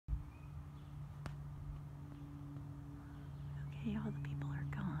Okay, all the people are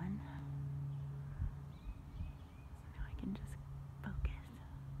gone. So now I can just focus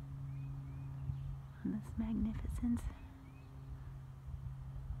on this magnificence.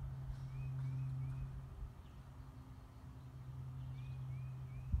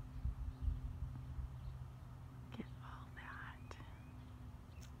 Get all that.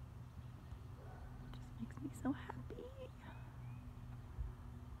 Just makes me so happy.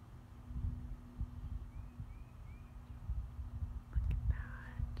 Look at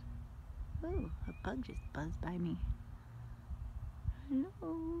that. Oh, a bug just buzzed by me. Hello.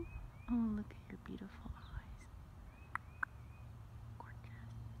 Oh, look at your beautiful eyes.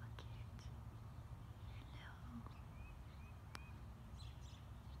 Gorgeous. Look at it. Hello.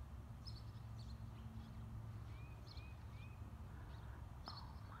 Oh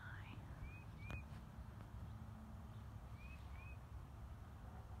my.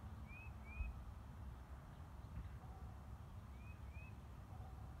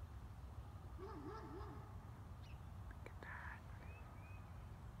 Look at that.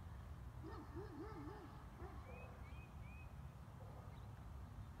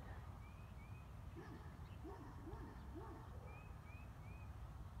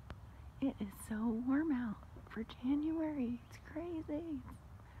 It is so warm out for January. It's crazy.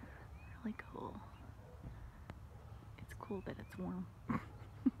 It's really cool. It's cool that it's warm. I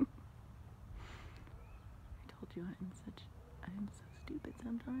told you I'm so stupid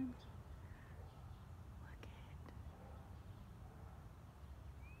sometimes. Look at it.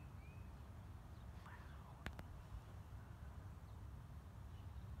 Wow.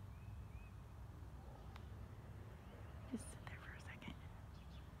 Just sit there for a second.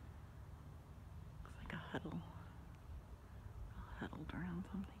 Looks like a huddle. All huddled around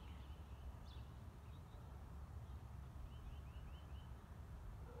something.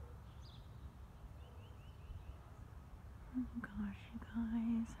 Oh gosh, you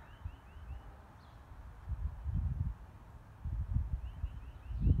guys.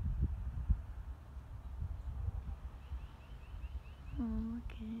 Oh,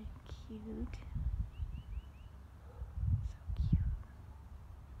 look at it. Cute. So cute.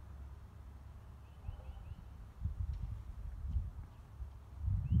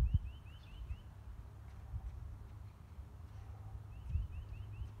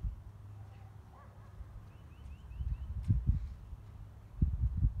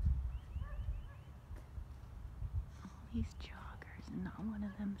 These joggers and not one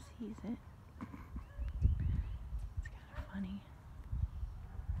of them sees it. It's kind of funny.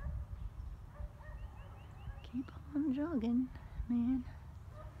 Keep on jogging, man.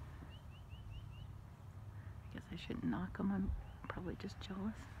 I guess I shouldn't knock them. I'm probably just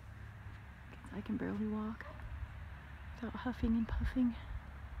jealous. Because I can barely walk without huffing and puffing.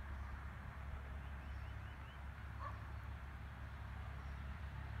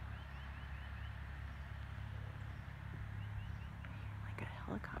 Like a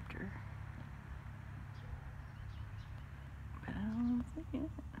helicopter. But I don't see it.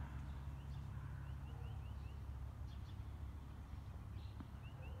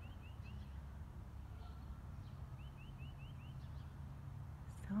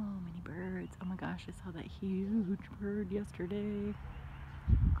 So many birds. Oh my gosh, I saw that huge bird yesterday.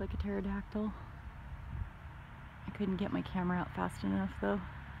 Looked like a pterodactyl. I couldn't get my camera out fast enough though.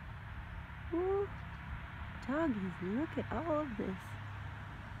 Woo! Doggies, look at all of this.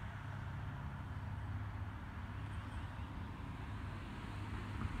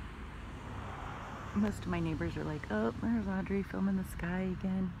 Most of my neighbors are like, oh, there's Audrey filming the sky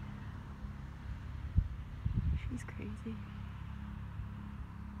again. She's crazy.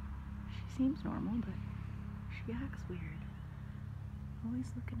 She seems normal, but she acts weird.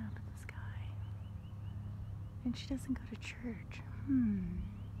 Always looking up at the sky. And she doesn't go to church.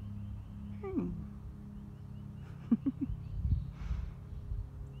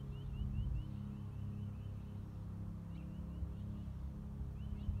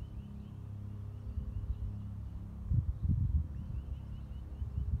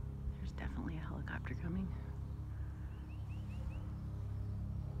 There's definitely a helicopter coming.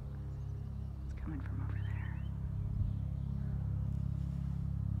 It's coming from over there.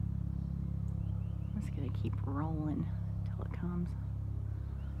 I'm just gonna keep rolling till it comes.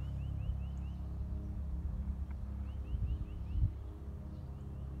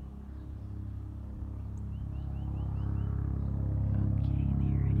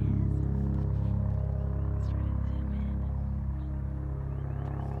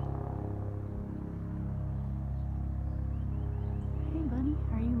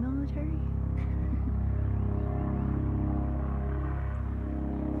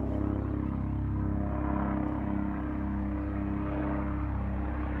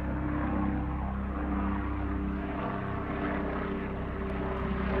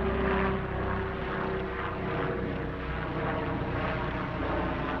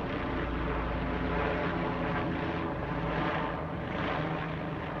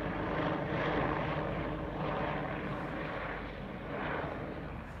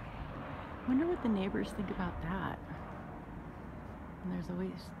 the neighbors think about that? And there's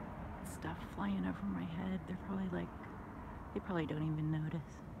always stuff flying over my head. They're probably like, they probably don't even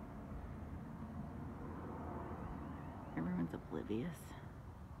notice. Everyone's oblivious.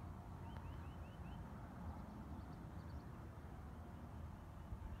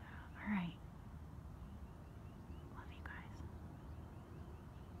 Alright. Love you guys.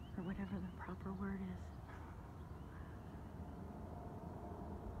 Or whatever the proper word is.